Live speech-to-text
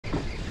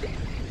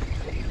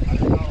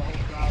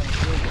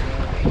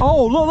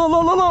Oh,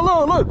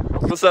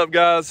 look. What's up,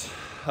 guys?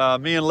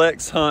 Me and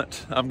Lex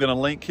Hunt, I'm gonna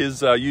link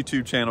his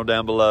YouTube channel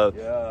down below.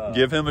 Yeah.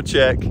 Give him a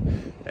check,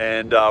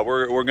 and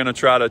we're gonna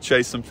try to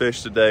chase some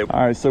fish today.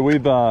 All right, so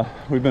we've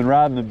been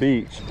riding the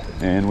beach,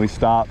 and we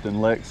stopped,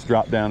 and Lex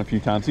dropped down a few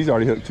times. He's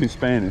already hooked 2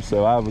 Spanish,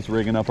 so I was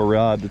rigging up a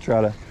rod to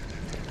try to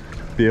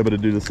be able to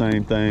do the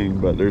same thing,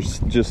 but there's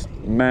just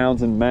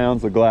mounds and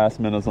mounds of glass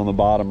minnows on the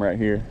bottom right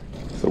here.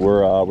 So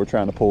we're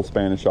trying to pull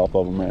Spanish off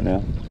of them right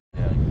now.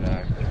 Yeah,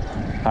 exactly.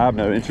 I have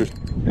no interest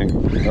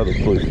in other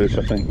blue fish,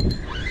 I think.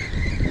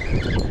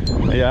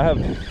 Yeah, I have.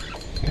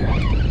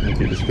 Let me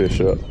get this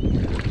fish up.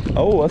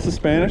 Oh, that's a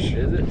Spanish.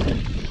 Is it?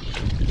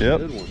 Yep.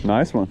 Good one.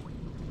 Nice one.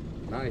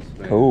 Nice,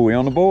 man. Oh, we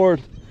on the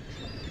board.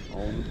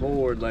 On the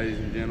board, ladies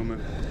and gentlemen.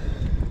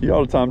 You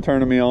all the time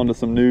turning me on to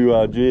some new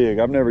jig.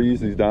 I've never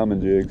used these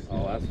diamond jigs.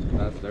 Oh,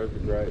 they're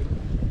great.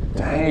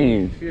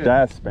 Dang,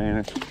 that's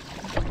Spanish.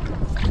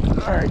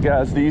 All right,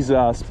 guys, these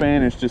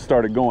Spanish just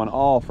started going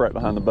off right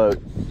behind the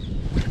boat.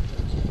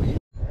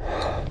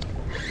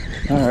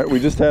 All right, we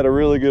just had a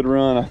really good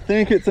run. I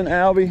think it's an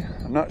albie.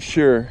 I'm not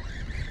sure.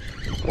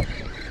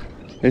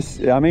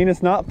 I mean,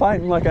 it's not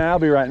fighting like an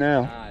albie right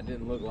now. Nah, it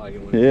didn't look like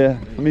it. Yeah,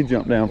 let me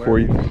jump down for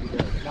you.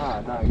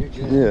 Nah, you're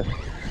good. Yeah.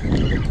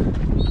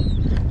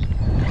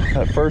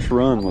 That first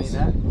run was.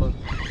 That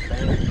looked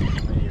Spanish to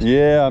me.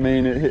 Yeah, I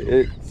mean,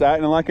 it's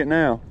acting like it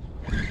now.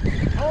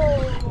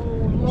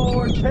 Oh,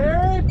 Lord,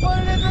 Terry, put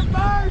it in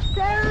reverse,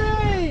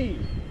 Terry!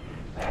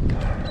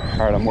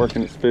 All right, I'm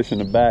working this fish in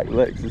the back.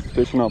 Lex is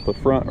fishing off the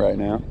front right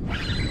now.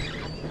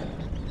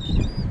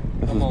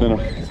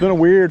 It's been a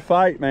weird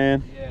fight,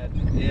 man.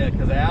 Yeah,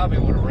 because Albie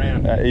would have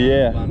ran a few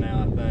times by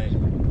now, I think.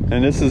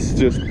 And this is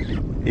just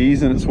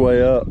easing its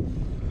way up.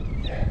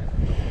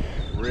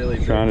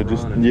 Really trying to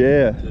just,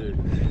 yeah.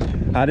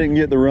 I didn't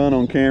get the run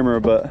on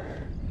camera, but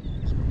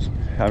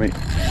I mean,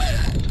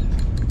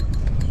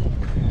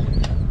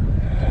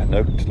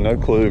 no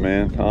clue,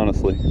 man.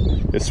 Honestly,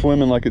 it's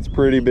swimming like it's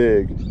pretty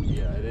big.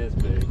 Yeah, it is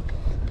big.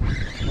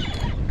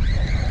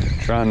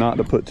 Trying not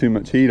to put too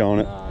much heat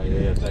on it.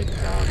 Yeah, take your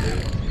time,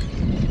 dude.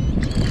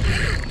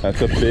 That's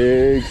a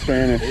big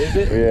Spanish. Is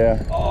it?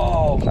 Yeah.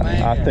 Oh,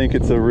 man. I think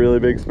it's a really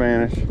big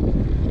Spanish.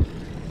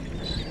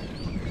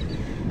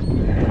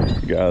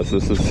 Guys,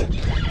 this is,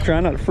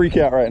 trying not to freak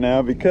out right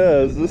now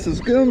because this is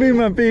gonna be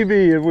my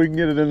PB if we can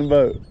get it in the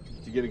boat.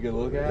 Did you get a good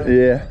look at it?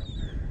 Yeah.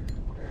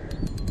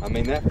 I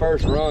mean, that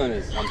first run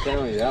is, I'm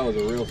telling you, that was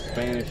a real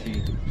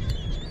Spanishy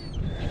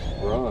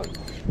run.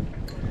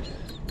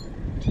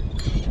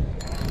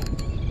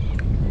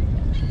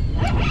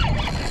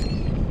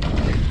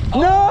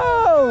 No!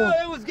 Oh,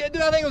 it was good,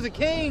 dude. I think it was a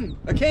king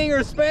or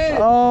a Spanish.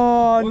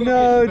 Oh,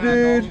 no,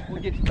 dude.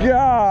 We'll get you back.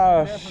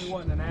 Gosh. It definitely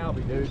wasn't an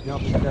albie, dude.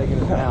 Jumping, taking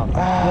us out. Look,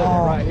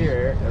 they're right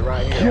here. They're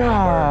right here.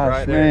 Gosh,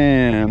 right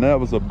there. man, that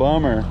was a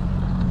bummer.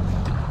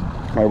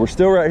 All right, we're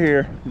still right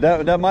here.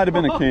 That might have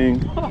been a king.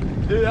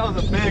 Dude, that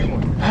was a big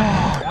one.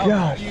 That was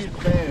a huge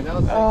Spanish. That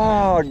was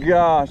a big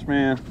gosh,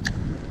 man.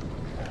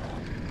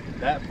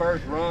 That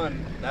first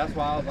run, that's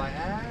why I was like,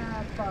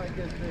 it's probably a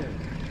good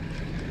fish.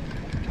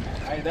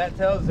 Hey, that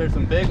tells us there's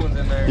some big ones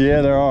in there.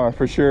 Yeah, there are,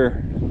 for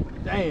sure.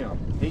 Damn.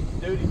 He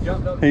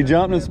jumped up. He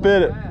jumped and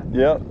spit it.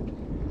 Yep.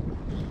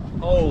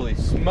 Holy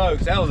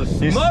smokes, that was a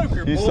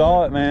smoker, boy. You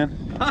saw it,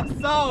 man. I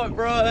saw it,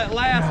 bro. That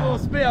last little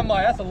spit, I'm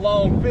like, that's a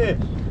long fish.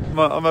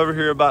 I'm over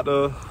here about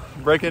to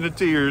break into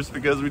tears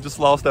because we just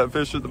lost that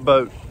fish at the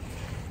boat.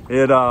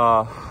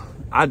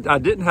 I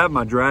didn't have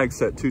my drag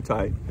set too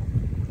tight.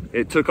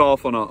 It took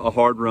off on a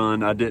hard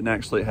run. I didn't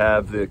actually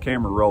have the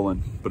camera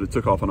rolling, but it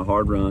took off on a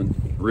hard run.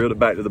 Reeled it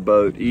back to the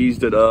boat,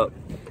 eased it up.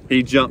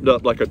 He jumped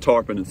up like a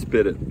tarpon and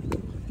spit it.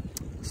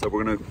 So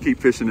we're gonna keep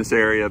fishing this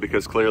area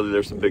because clearly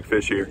there's some big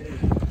fish here.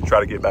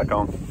 Try to get back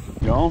on.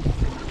 You on? Yeah,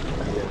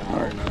 I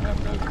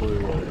have no clue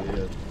what it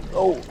is.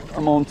 Oh,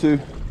 I'm on too.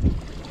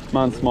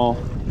 Mine's small.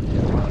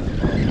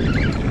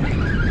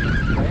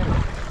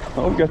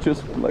 Oh, we got you.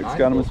 Lex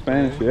got him in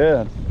Spanish.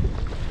 Yeah.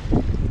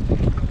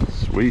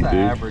 Sweet, dude.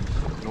 Average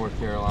North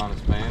Carolina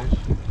Spanish.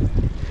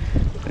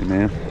 Hey,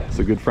 man, it's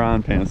a good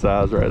frying pan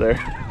size right there.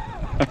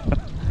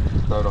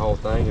 Throw the whole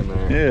thing in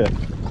there. Yeah.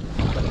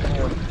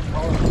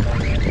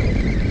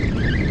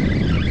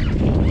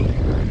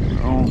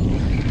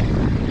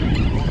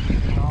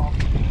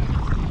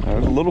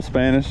 There's a little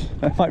Spanish.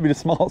 That might be the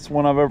smallest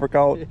one I've ever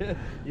caught. Yeah.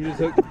 You just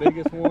hooked the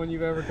biggest one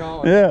you've ever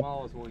caught, and the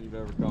smallest one you've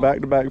ever caught.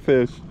 Back-to-back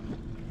fish.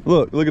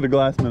 Look at the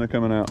glass minnow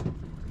coming out.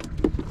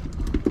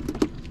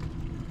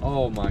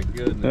 Oh my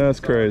goodness. That's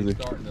crazy.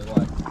 Starting to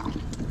like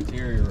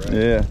deteriorate.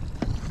 Yeah.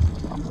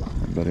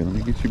 Buddy, let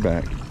me get you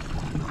back.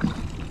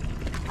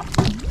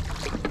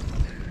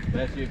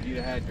 Bet you if you'd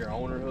had your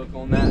owner hook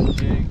on that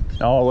jig.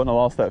 Oh, I wouldn't have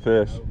lost that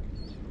fish.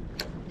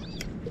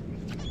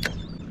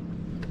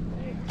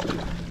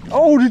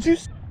 Oh, did you?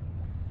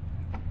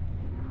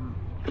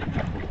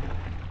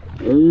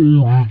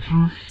 Dude,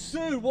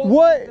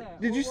 what?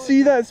 Did you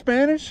see that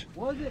Spanish?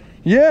 Was it?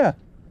 Yeah.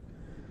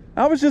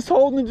 I was just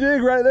holding the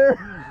jig right there.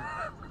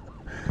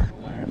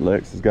 All right,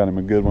 Lex has got him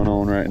a good one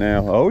on right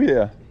now. Oh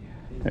yeah.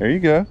 There you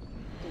go.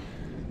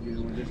 Good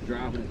one, just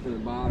dropping it to the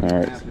bottom. All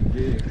right. Half a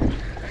jig.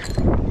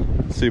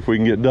 Let's see if we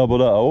can get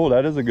doubled up. Oh,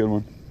 that is a good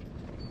one.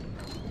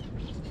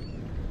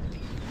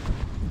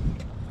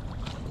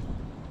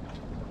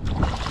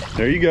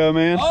 There you go,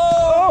 man.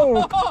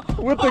 Oh!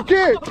 With the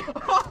kick.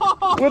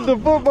 With the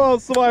football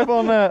swipe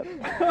on that.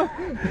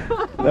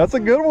 That's a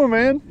good one,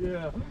 man.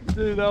 Yeah.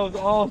 Dude, that was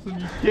awesome.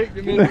 You kicked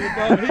him into the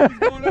boat. He was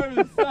going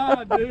over the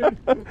side, dude.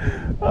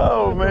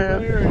 Oh,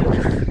 man.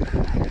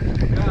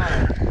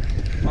 God,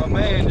 my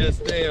man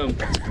just damn.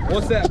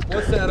 What's that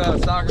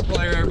soccer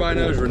player everybody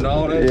knows,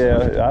 Ronaldo?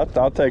 Yeah,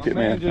 I'll take it,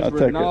 man. Just I'll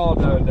take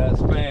Ronaldo, that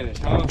Spanish,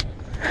 huh?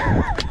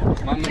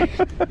 My man.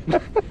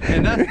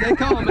 And they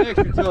call him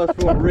extra to us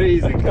for a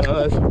reason,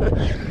 cuz.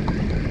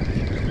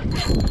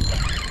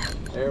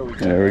 There we go.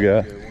 There we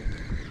go.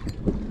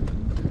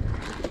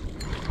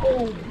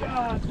 Oh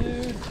God,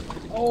 dude.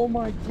 Oh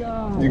my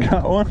God. You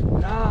got one?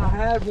 Nah, I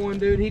had one,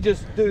 dude. He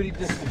just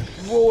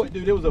destroyed,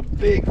 dude. It was a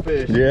big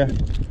fish. Yeah.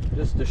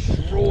 Just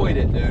destroyed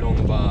it, dude, on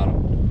the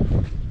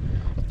bottom.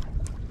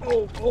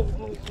 Oh.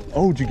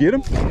 Oh, did you get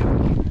him?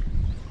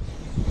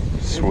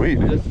 Sweet.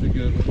 This is a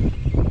good one.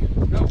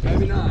 No,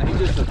 maybe not. He's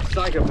just a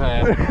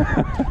psychopath.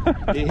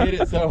 He hit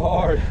it so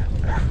hard.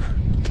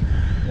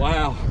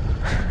 Wow.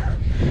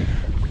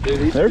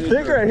 Dude, they're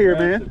thick right here,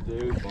 man.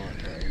 Dude.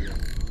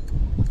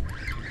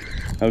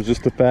 That was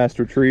just a fast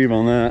retrieve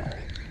on that.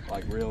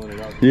 Like reeling it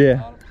up.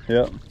 Yeah.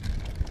 Yep.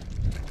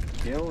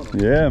 Killing them.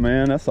 Yeah,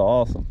 man. That's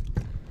awesome.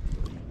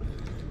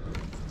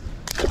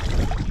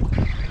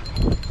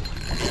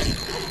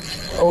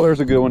 Oh, there's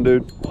a good one,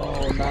 dude.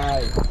 Oh,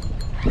 nice.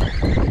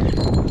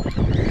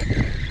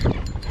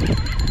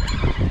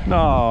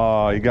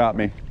 No, you got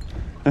me.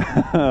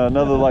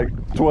 Another like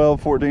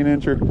 12, 14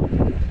 incher.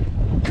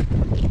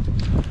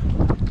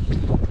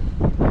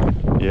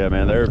 Yeah,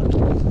 man,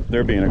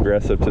 they're being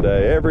aggressive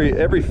today.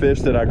 Every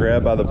fish that I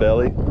grab by the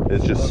belly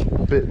is just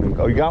spitting.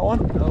 Oh, you got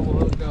one? Double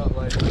hooked up,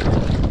 like.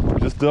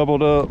 Just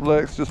doubled up.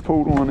 Lex just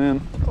pulled one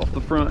in off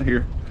the front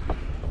here.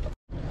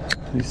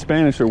 These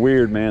Spanish are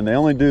weird, man. They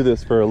only do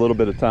this for a little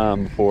bit of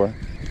time before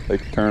they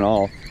can turn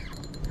off.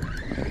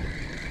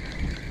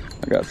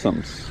 I got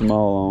something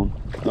small on.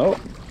 Oh,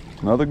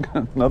 another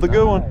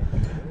good one.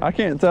 I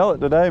can't tell it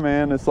today,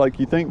 man. It's like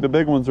you think the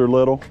big ones are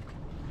little.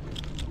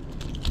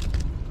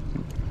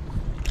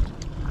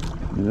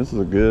 And this is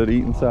a good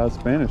eating size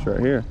Spanish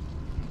right here.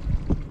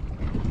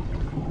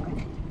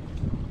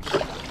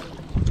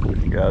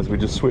 Guys, we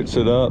just switched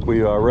it up.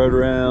 We rode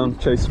around,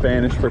 chased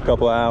Spanish for a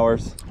couple of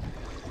hours.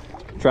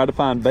 Tried to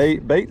find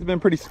bait. Bait's been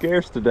pretty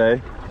scarce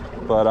today,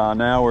 but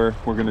now we're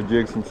gonna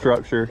jig some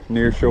structure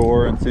near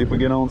shore and see if we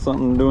get on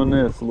something doing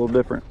this a little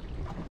different.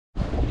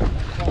 I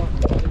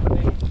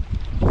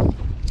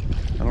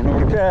don't know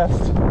where to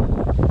cast.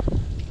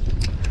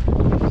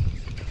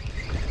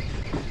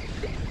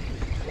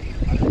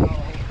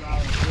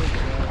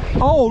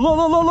 Oh,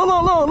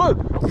 look!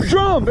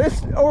 Drum!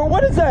 Or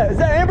what is that? Is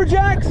that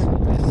amberjacks?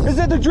 Is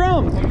that the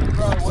drum?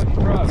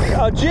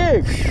 A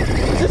jig.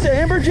 Is this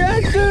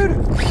amberjacks, dude?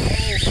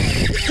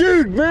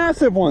 Dude,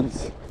 massive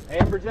ones.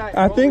 Amberjack.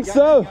 I think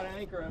so. Got an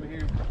anchor over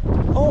here.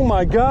 Oh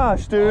my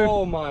gosh, dude.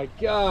 Oh my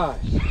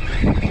gosh.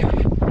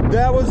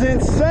 That was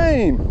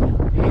insane.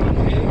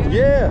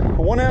 Yeah, a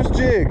 1-ounce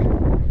jig.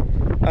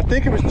 I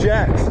think it was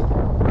jacks.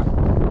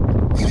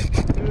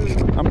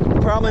 I'm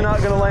probably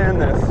not gonna land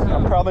this. We're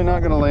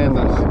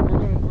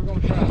gonna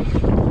try.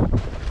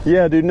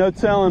 Yeah, dude, no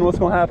telling what's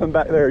gonna happen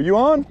back there. You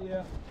on?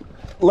 Yeah.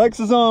 Lex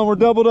is on, we're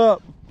doubled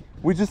up.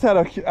 We just had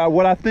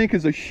what I think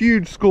is a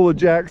huge school of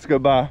jacks go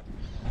by.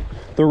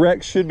 The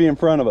wreck should be in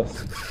front of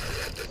us.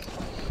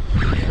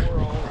 We're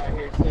on right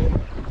here too.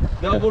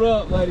 Doubled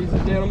up, ladies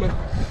and gentlemen.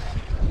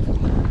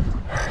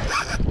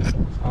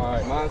 All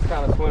right, mine's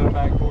kind of swimming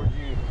back towards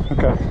you.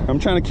 Okay, I'm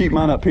trying to keep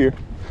mine up here.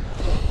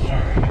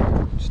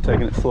 Just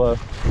taking it slow.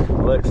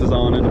 Lex is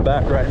on in the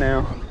back right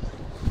now.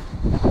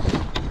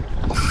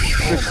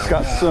 This has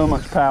got so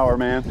much power,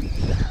 man.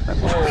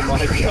 Oh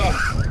my God.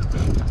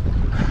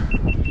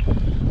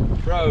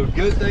 Bro,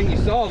 good thing you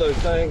saw those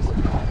things.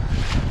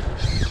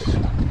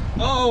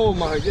 Oh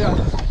my God.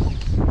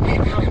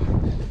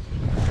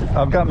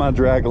 I've got my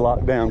drag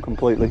locked down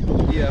completely.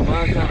 Yeah,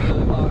 mine's not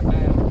really locked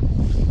down.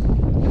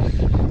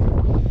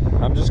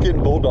 I'm just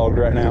getting bulldogged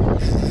right now. Oh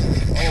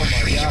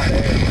my God,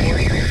 Eric. What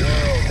in the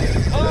world?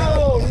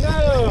 Oh no!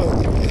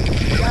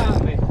 He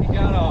got me. He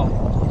got off.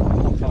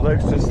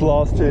 Lex just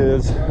lost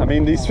his. I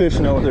mean, these fish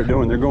know what they're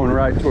doing. They're going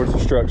right towards the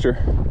structure.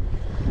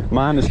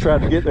 Mine has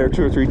tried to get there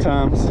 2 or 3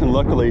 times, and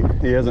luckily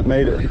he hasn't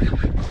made it.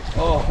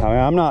 Oh, I mean,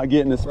 I'm not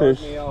getting this broke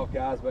fish. me off,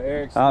 guys, but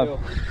Eric's still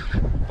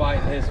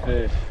fighting his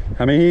fish.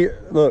 I mean,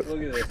 look.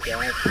 Look at this,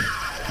 guys.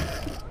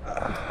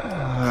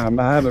 I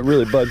haven't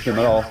really budged him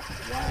at all.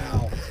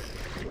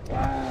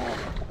 Wow.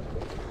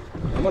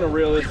 I'm gonna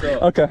reel this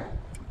up. Okay.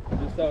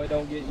 Just so it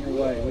don't get in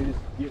your way. We just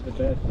get the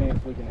best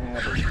chance we can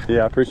have it.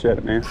 Yeah, I appreciate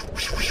it, man.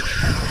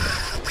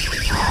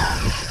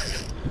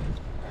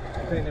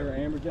 You think they were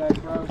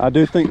amberjacks, bro? I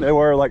do think they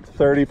were like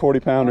 30, 40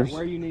 pounders.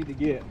 Where you need to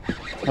get?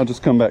 I'll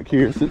just come back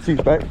here since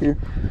he's back here.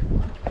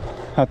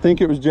 I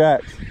think it was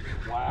jacks.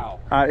 Wow.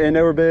 And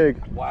they were big.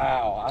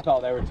 Wow, I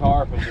thought they were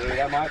tarpon, dude.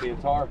 That might be a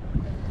tarpon.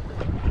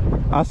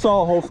 I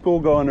saw a whole school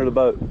go under the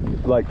boat.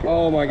 Like,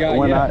 oh my God,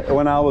 when yeah.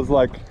 when I was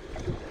like,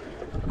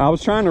 I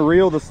was trying to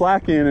reel the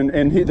slack in,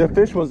 and the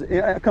fish was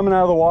coming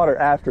out of the water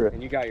after it.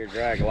 And you got your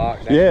drag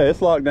locked down. Yeah,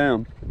 it's locked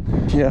down.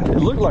 Yeah, it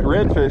looked like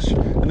redfish,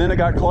 and then it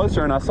got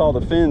closer and I saw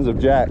the fins of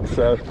jacks,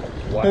 so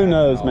wow. Who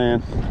knows,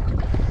 man.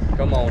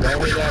 Come on,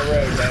 don't hit that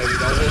road, baby.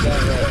 Don't hit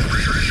that road.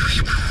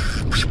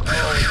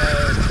 Oh,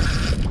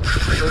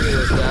 no. Look at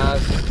this,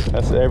 guys.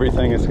 That's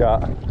everything it's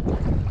got.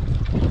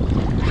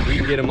 You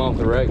can get him off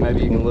the wreck.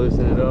 Maybe you can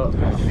loosen it up.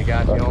 Has he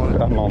got you on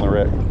it? I'm on the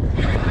wreck.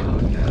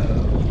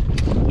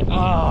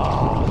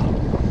 Oh,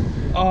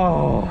 no.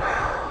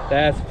 Oh,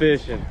 that's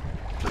fishing.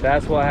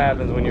 That's what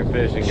happens when you're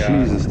fishing,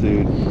 guys. Jesus,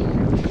 dude.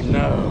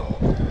 No.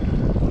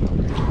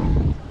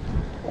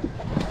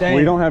 Dang.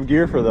 We don't have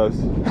gear for those.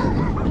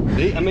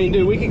 I mean,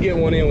 dude, we could get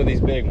one in with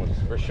these big ones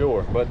for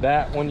sure. But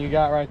that one you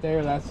got right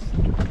there, that's...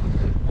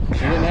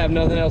 You didn't have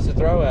nothing else to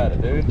throw at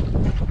it, dude.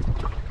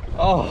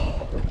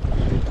 Oh.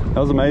 That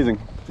was amazing.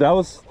 That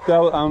was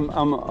I'm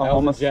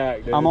almost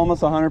jack, dude. I'm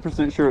almost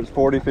 100% sure it's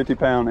 40, 50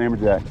 pound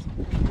amberjacks.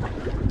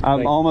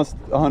 I'm almost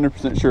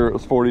 100% sure it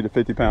was 40 to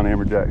 50 pound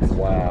amberjacks.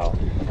 Wow.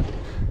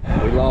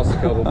 We lost a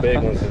couple big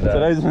ones today.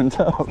 Today's been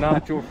tough. It's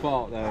not your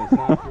fault, though. It's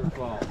not your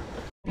fault.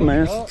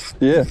 Man,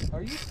 yeah.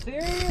 Are you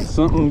serious?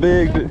 Something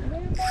big.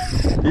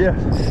 Yeah.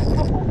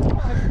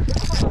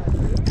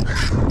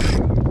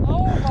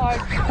 Oh my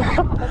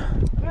God.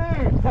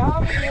 Dude,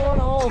 time is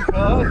going on,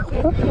 bud.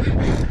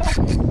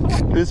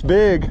 It's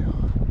big.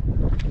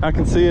 I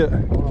can see it.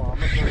 Hold on, I'm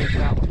gonna throw this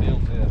out the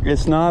field tip.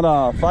 It's not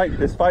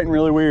it's fighting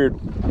really weird,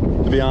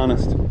 to be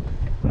honest.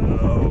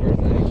 Oh,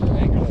 there's an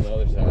anchor on the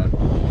other side.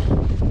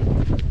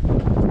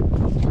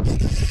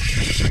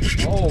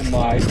 Oh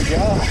my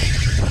God.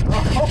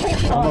 Oh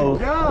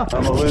my God.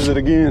 I'm gonna lose it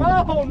again.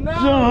 Oh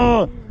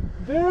no.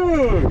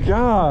 Dude.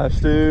 Gosh,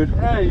 dude.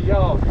 Hey,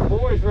 y'all, the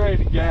boy's ready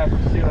to gas the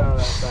shit out of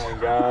that thing,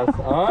 guys.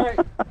 All right.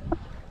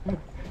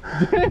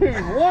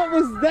 Dude, what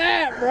was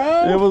that,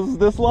 bro? It was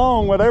this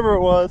long, whatever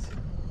it was.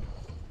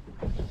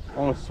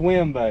 On a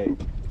swim bait.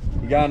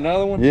 You got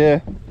another one?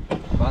 Yeah.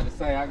 About to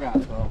say I got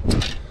some.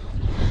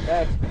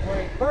 That's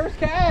great. First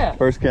cast.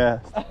 First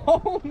cast.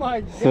 Oh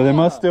my God. So they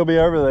must still be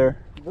over there.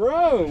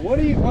 Bro,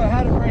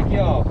 how'd it break you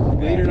off?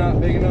 Leader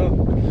not big enough?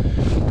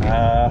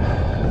 I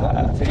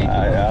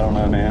don't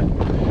know, man.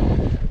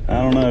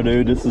 I don't know,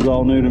 dude. This is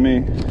all new to me.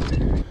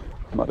 I'm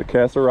about to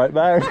cast her right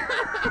back.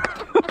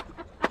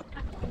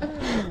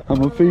 I'm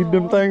gonna feed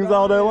them things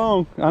all day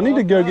long. I need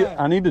to go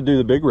I need to do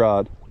the big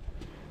rod.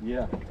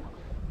 Yeah.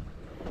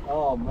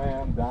 Oh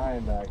man, I'm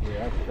dying back here.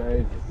 That's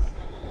crazy.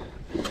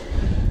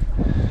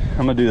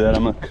 I'm gonna do that.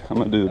 I'm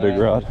gonna do the big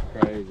rod.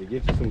 Crazy.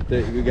 Get you some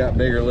thick. You got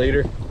bigger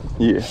leader?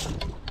 Yeah.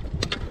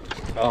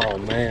 Oh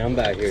man, I'm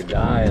back here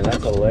dying.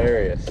 That's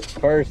hilarious.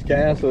 First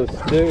cast was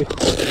dude.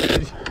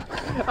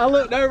 I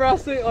looked over, I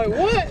see it like,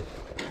 what?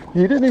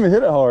 He didn't even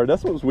hit it hard.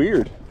 That's what was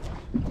weird.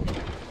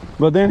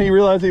 But then he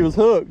realized he was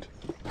hooked.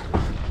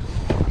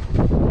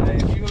 Hey,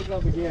 if you hook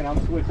up again, I'm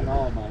switching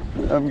all mine.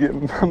 I'm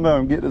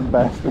gonna get this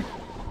bastard.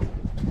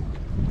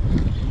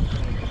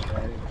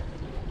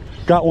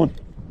 Got one.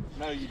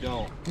 No, you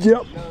don't.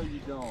 Yep. No, you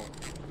don't.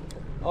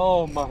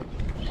 Oh my.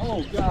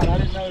 Oh God, I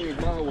didn't know there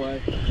was no way.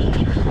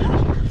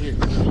 Here.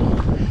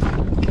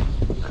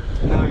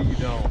 No, you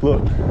don't.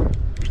 Look.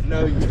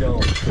 No, you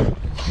don't.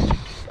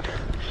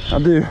 I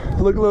do.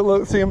 Look, look,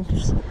 look. See him?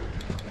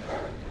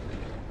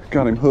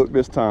 Got him hooked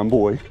this time,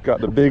 boy.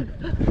 Got the big.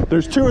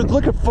 There's two.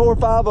 Look at 4 or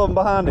 5 of them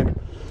behind him.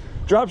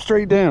 Drop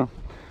straight down.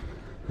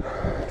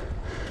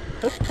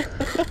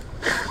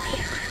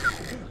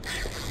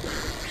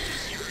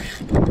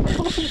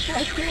 Oh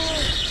my God.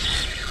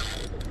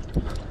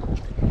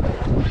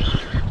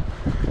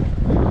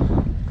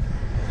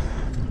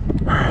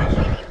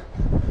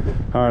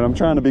 All right, I'm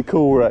trying to be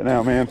cool right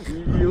now, man.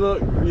 You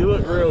look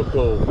real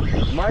cool.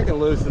 Mike can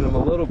loosen him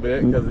a little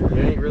bit because you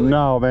ain't really.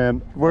 No,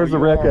 man. Where's the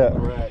wreck at?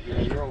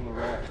 Yeah, you're on the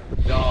wreck.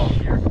 Dog,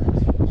 you're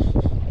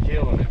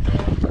killing it,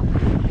 bro.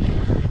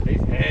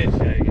 He's head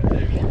shaking,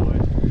 dude, boy.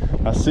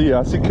 I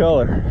see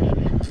color.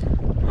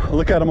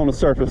 Look at him on the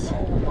surface.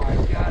 Oh my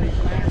God,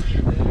 he's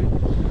massive, dude.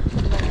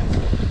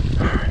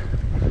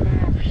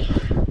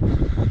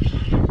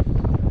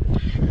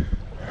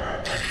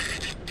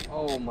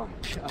 Oh my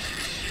God.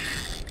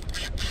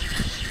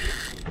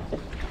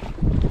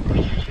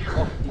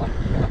 Oh my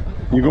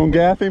God. You gonna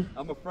gaff him?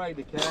 I'm afraid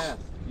to cast.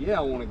 Yeah,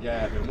 I want to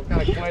gaff him. What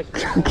kind of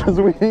question? Because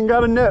we ain't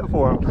got a net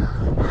for him.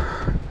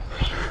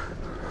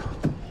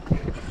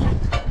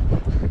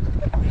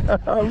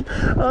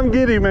 I'm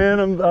giddy, man.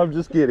 I'm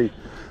just giddy.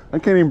 I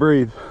can't even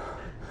breathe.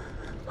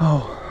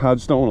 Oh, I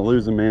just don't want to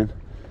lose him, man.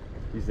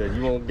 You said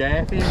you won't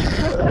gaff him?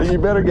 You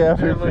better gaff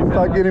him if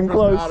I get him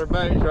close. Outer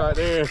Banks right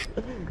there.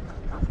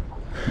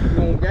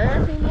 You want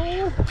gaff him,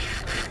 man?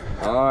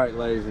 All right,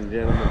 ladies and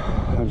gentlemen.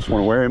 I just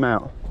want to wear him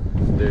out.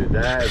 Dude,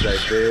 that is a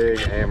big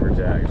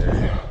amberjack,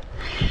 dude.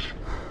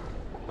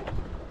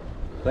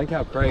 Think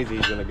how crazy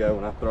he's gonna go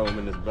when I throw him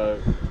in this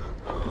boat.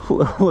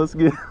 Let's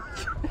get.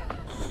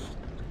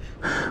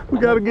 We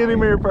got to get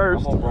him here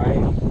first.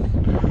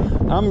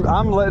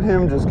 I'm letting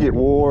him just get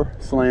war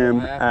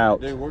slammed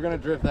out. Dude, we're gonna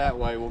drift that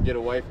way. We'll get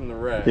away from the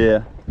wreck.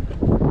 Yeah.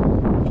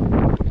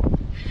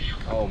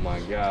 Oh my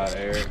God,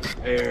 Eric.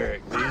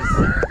 Eric,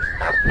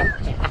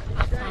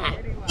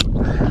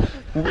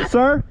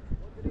 Sir?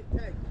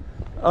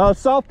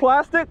 Soft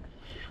plastic?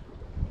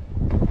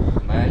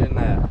 Imagine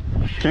that.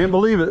 Can't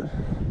believe it.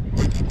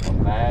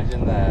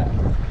 Imagine that.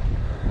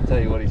 I'll tell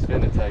you what he's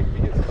finna take if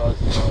he gets close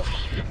enough.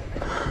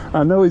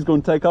 I know he's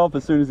gonna take off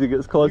as soon as he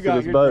gets close to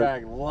this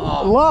boat.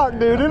 Locked,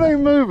 dude. It ain't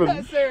moving.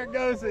 That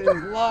Saragossa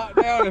is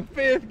locked down in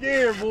 5th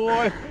gear,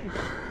 boy.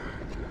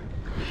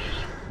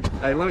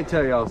 Hey, let me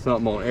tell y'all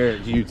something on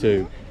Eric's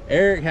YouTube.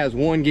 Eric has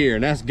 1 gear,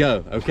 and that's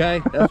go, okay?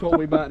 That's what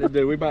we about to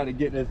do. We about to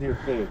get this here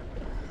fish.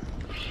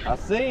 I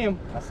see him.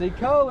 I see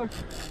color.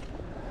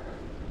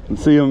 You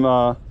see him,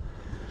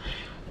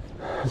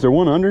 is there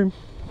one under him?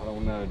 I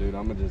don't know, dude.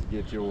 I'm gonna just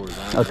get yours.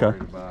 I ain't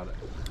worried about it.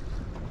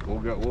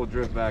 We'll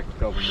drift back a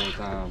couple more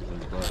times,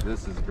 but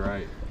this is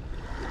great.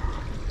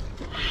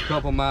 A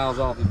couple miles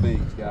off the beach,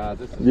 guys.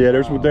 This is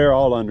they're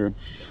all under him.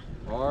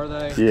 Are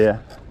they? Yeah.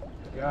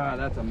 God,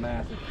 that's a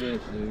massive fish,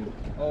 dude.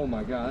 Oh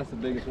my God, that's the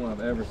biggest one I've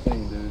ever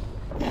seen, dude.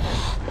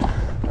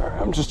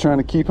 I'm just trying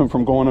to keep him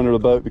from going under the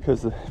boat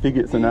because if he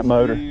gets in that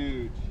motor,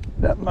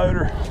 that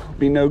motor will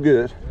be no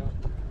good. Yep.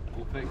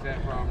 We'll fix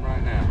that problem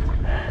right now.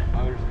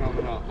 Motor's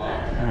coming up,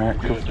 Bob. All right,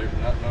 cool. There's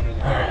nothing under the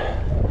boat.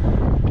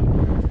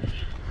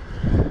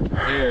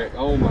 Eric,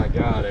 oh my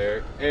God,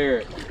 Eric.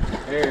 Eric,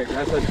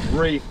 that's a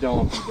reef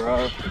donkey,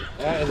 bro.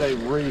 That is a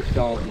reef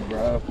donkey,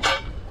 bro.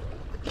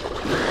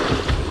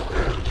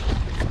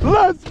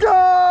 Let's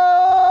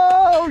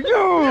go!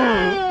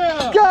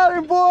 Yeah! Got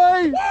him,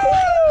 boy!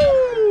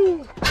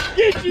 Woo!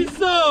 Get you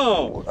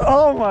some!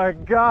 Oh my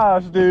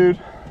gosh, dude.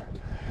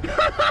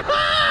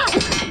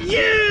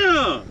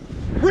 Yeah!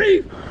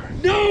 Reef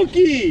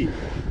donkey! Dude,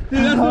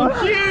 that's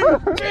a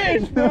huge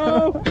fish,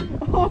 bro!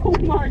 Oh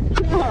my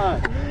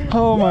God!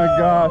 Oh my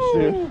gosh,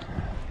 dude.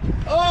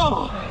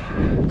 Oh!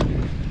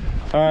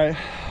 All right,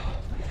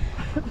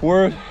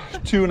 we're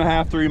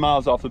 2.5, 3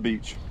 miles off the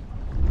beach.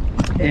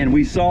 And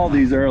we saw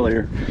these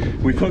earlier.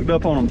 We've hooked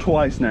up on them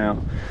twice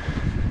now.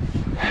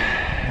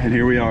 And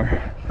here we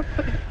are.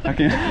 I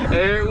can't.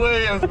 Eric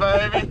Williams,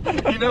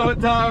 baby. You know what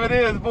time it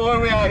is,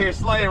 boy. We out here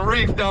slaying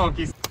reef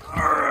donkeys.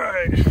 All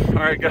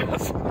right,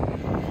 guys.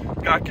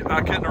 I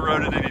couldn't have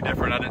wrote it any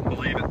different. I didn't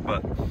believe it,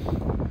 but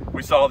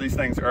we saw these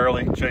things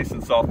early,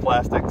 chasing soft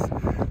plastics.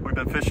 We've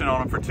been fishing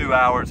on them for 2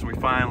 hours. We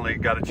finally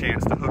got a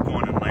chance to hook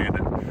one and land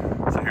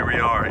it. So here we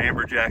are,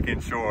 Amberjack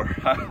inshore.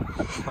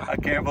 I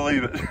can't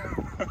believe it.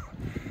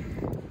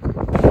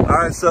 All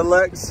right, so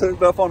Lex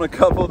hooked up on a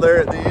couple there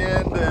at the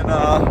end,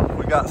 and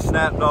we got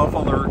snapped off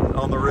on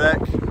the wreck.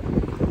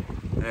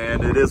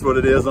 And it is what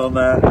it is on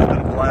that. It's been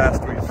a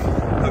blast. We've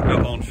hooked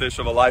up on fish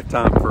of a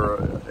lifetime for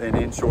an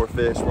inshore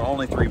fish. We're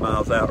only 3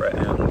 miles out right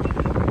now.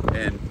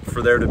 And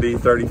for there to be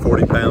 30,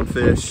 40 pound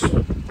fish,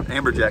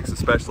 amberjacks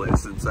especially,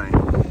 it's insane.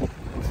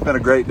 It's been a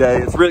great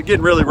day. It's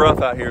getting really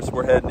rough out here, so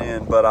we're heading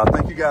in. But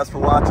thank you guys for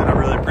watching. I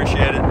really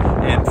appreciate it.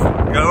 And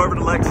go over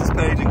to Lex's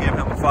page and give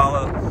him a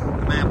follow.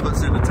 The man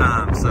puts in the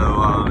time,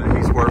 so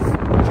he's worth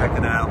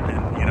checking out.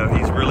 And you know,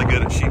 he's really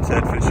good at sheep's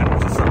head fishing,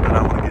 which is something that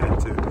I want to get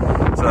into.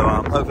 So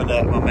I'm hoping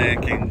that my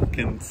man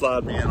can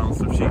slide me in on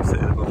some sheep's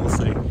head, but we'll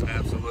see.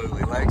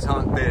 Absolutely. Lex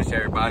Hunt Fish,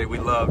 everybody. We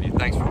love you.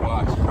 Thanks for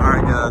watching. All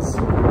right, guys.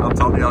 I'll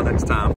talk to y'all next time.